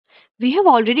We have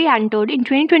already entered in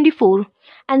 2024,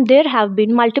 and there have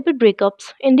been multiple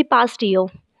breakups in the past year.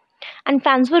 And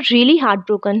fans were really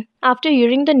heartbroken after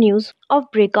hearing the news of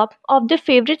breakup of their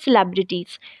favorite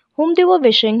celebrities, whom they were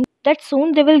wishing that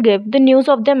soon they will give the news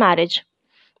of their marriage.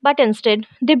 But instead,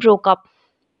 they broke up.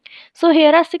 So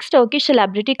here are six Turkish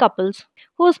celebrity couples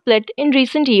who split in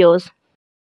recent years.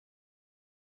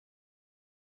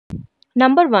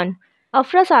 Number 1.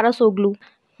 Afra Sarasoglu,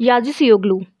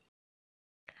 Yazicioglu.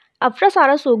 Afra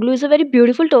Sarasoglu is a very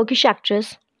beautiful Turkish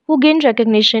actress who gained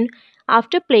recognition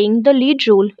after playing the lead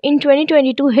role in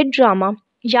 2022 hit drama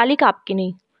Yali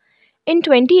Kapkini. In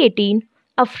 2018,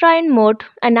 Afra and Mert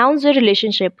announced their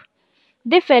relationship.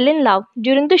 They fell in love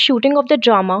during the shooting of the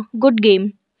drama Good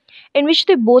Game, in which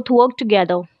they both worked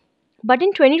together. But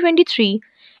in 2023,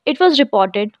 it was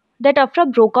reported that Afra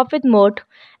broke up with Mert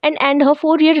and ended her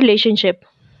 4-year relationship.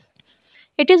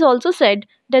 It is also said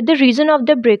that the reason of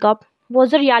their breakup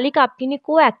was the Yali Kapkini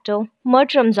co-actor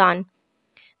Mert Ramzan.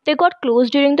 They got close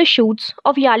during the shoots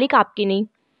of Yali Kapkini.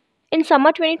 In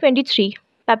summer 2023,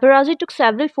 paparazzi took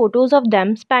several photos of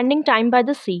them spending time by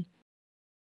the sea.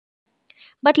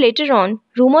 But later on,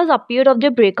 rumors appeared of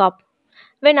their breakup.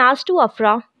 When asked to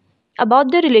Afra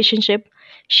about their relationship,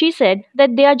 she said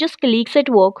that they are just colleagues at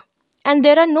work and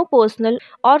there are no personal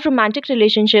or romantic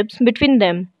relationships between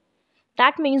them.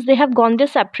 That means they have gone their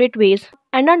separate ways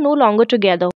and are no longer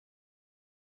together.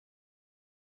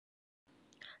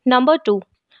 Number 2.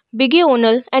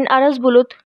 Bigeonal and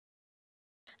Arasbulut.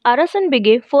 Aras and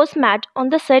Bige first met on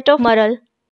the set of Maral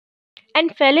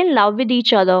and fell in love with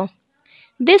each other.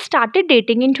 They started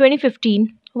dating in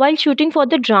 2015 while shooting for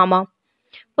the drama,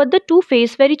 but the two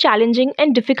faced very challenging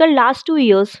and difficult last 2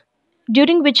 years,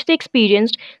 during which they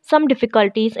experienced some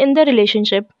difficulties in their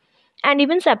relationship and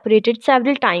even separated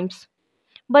several times.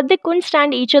 But they couldn't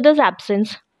stand each other's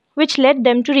absence, which led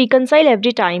them to reconcile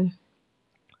every time.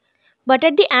 But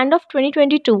at the end of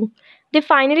 2022, they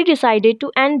finally decided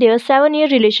to end their 7-year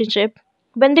relationship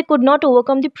when they could not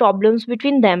overcome the problems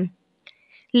between them.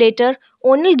 Later,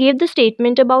 Onil gave the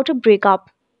statement about a breakup.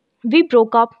 We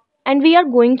broke up and we are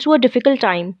going through a difficult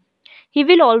time. He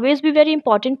will always be a very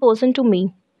important person to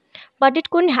me. But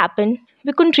it couldn't happen.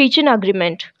 We couldn't reach an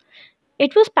agreement.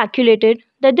 It was speculated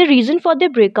that the reason for their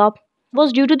breakup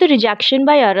was due to the rejection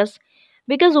by Aras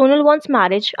because Onil wants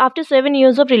marriage after 7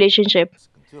 years of relationship.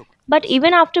 But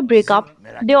even after breakup,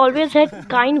 they always had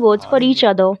kind words for each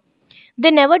other.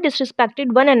 They never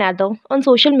disrespected one another on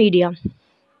social media.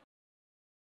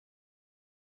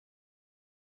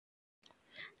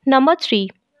 Number 3.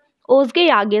 Ozge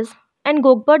Yagiz and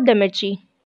Gökberk Demirci.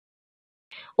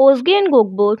 Ozge and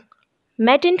Gökberk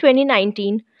met in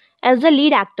 2019 as the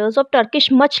lead actors of Turkish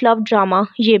much-loved drama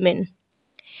Yemin.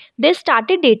 They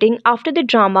started dating after the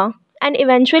drama and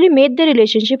eventually made their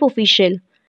relationship official.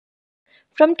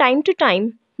 From time to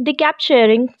time, they kept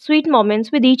sharing sweet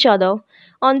moments with each other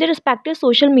on their respective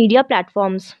social media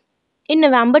platforms. In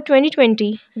November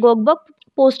 2020, Gökberk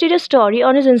posted a story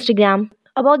on his Instagram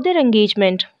about their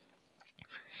engagement.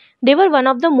 They were one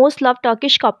of the most loved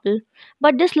Turkish couple,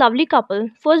 but this lovely couple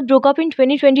first broke up in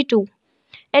 2022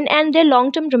 and ended their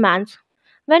long-term romance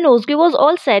when Ozge was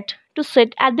all set to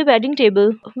sit at the wedding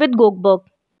table with Gökberk.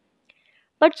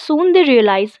 But soon they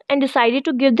realized and decided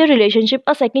to give their relationship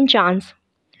a second chance.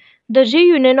 The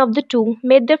reunion of the two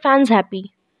made their fans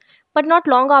happy, but not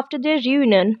long after their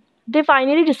reunion, they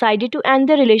finally decided to end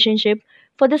their relationship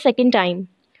for the second time.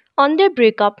 On their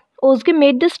breakup, Ozge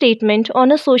made this statement on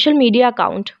a social media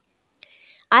account.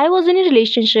 I was in a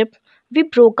relationship. We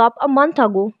broke up a month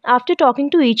ago after talking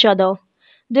to each other.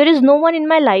 There is no one in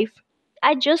my life.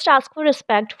 I just ask for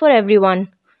respect for everyone.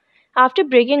 After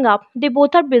breaking up, they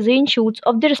both are busy in shoots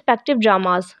of their respective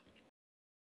dramas.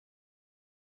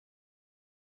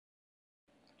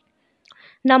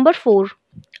 Number 4.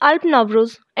 Alp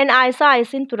Navruz and Aysa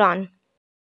Aysin Turan.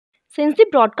 Since the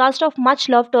broadcast of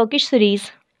much-loved Turkish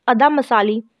series Ada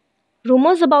Masali,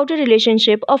 rumors about a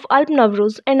relationship of Alp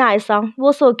Navruz and Aysa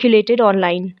were circulated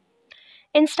online.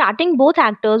 In starting, both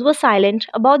actors were silent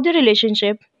about their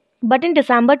relationship, but in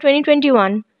December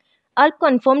 2021, Alp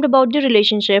confirmed about the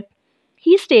relationship.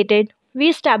 He stated, "We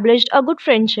established a good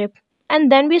friendship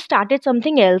and then we started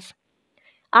something else.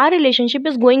 Our relationship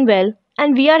is going well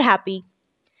and we are happy."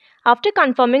 After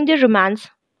confirming their romance,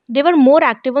 they were more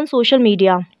active on social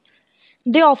media.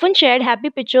 They often shared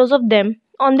happy pictures of them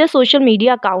on their social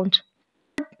media account.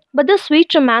 But the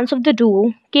sweet romance of the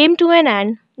duo came to an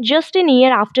end just a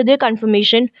year after their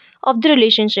confirmation of the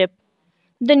relationship.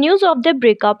 The news of their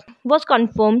breakup was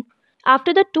confirmed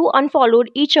after the two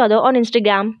unfollowed each other on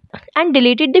Instagram and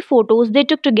deleted the photos they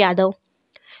took together.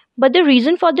 But the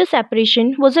reason for their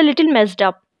separation was a little messed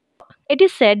up. It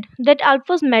is said that Alp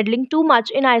was meddling too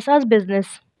much in Aisa's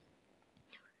business.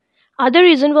 Other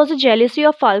reason was the jealousy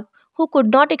of Alp, who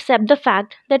could not accept the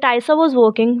fact that Aisa was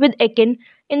working with Ekin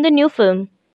in the new film.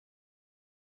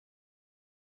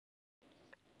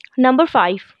 Number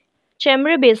 5.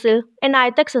 Cemrebaysel and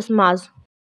aytacsasmaz.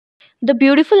 The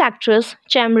beautiful actress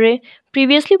Cemre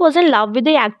previously was in love with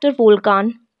the actor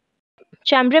Volkan.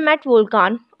 Cemre met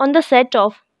Volkan on the set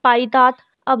of Paitat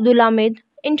Abdulhamid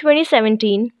in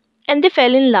 2017 and they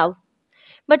fell in love.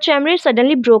 But Cemre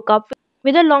suddenly broke up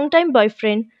with her longtime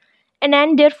boyfriend and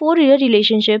ended their 4-year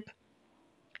relationship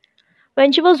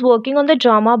when she was working on the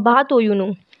drama Bahat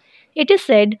Oyunu. It is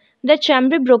said that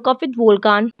Cemre broke up with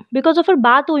Volkan because of her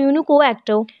Bahat Oyunu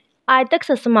co-actor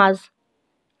aytacsasmaz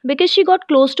because she got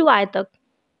close to Aytak.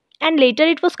 And later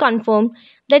it was confirmed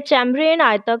that Cemre and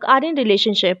Aytak are in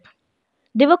relationship.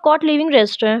 They were caught leaving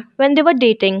restaurant when they were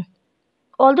dating.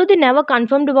 Although they never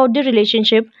confirmed about their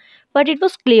relationship, but it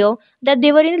was clear that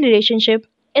they were in a relationship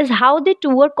is how they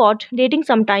two were caught dating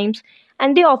sometimes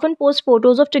and they often post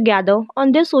photos of together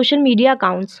on their social media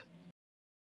accounts.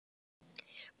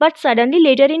 But suddenly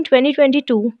later in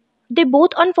 2022, they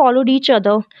both unfollowed each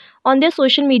other on their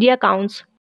social media accounts.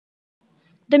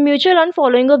 The mutual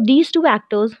unfollowing of these two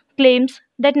actors claims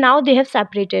that now they have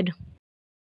separated.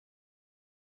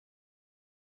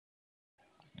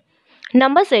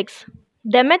 Number 6.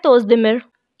 Demet Özdemir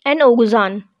and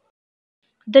Oguzhan.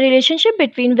 The relationship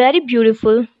between very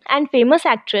beautiful and famous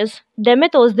actress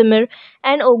Demet Özdemir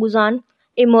and Oguzhan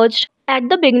emerged at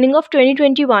the beginning of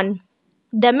 2021.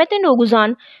 Demet and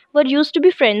Oguzhan were used to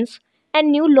be friends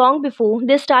and knew long before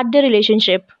they started their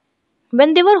relationship.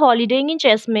 When they were holidaying in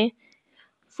Chesme,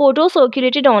 photos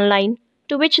circulated online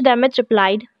to which Demet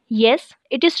replied, "Yes,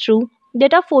 it is true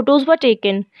that our photos were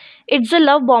taken. It's the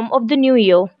love bomb of the new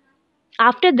year."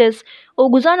 After this,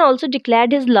 Oguzhan also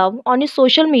declared his love on his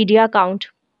social media account.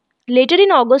 Later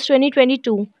in August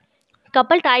 2022,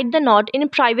 couple tied the knot in a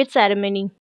private ceremony.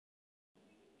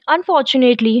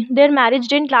 Unfortunately, their marriage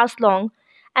didn't last long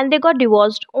and they got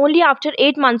divorced only after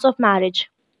 8 months of marriage.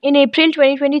 In April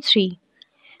 2023,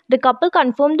 the couple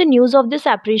confirmed the news of their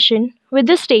separation with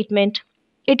this statement: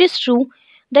 "It is true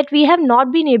that we have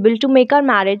not been able to make our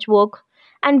marriage work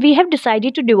and we have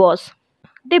decided to divorce."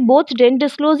 They both didn't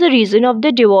disclose the reason of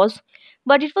their divorce,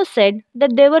 but it was said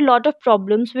that there were a lot of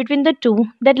problems between the two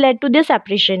that led to their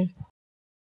separation.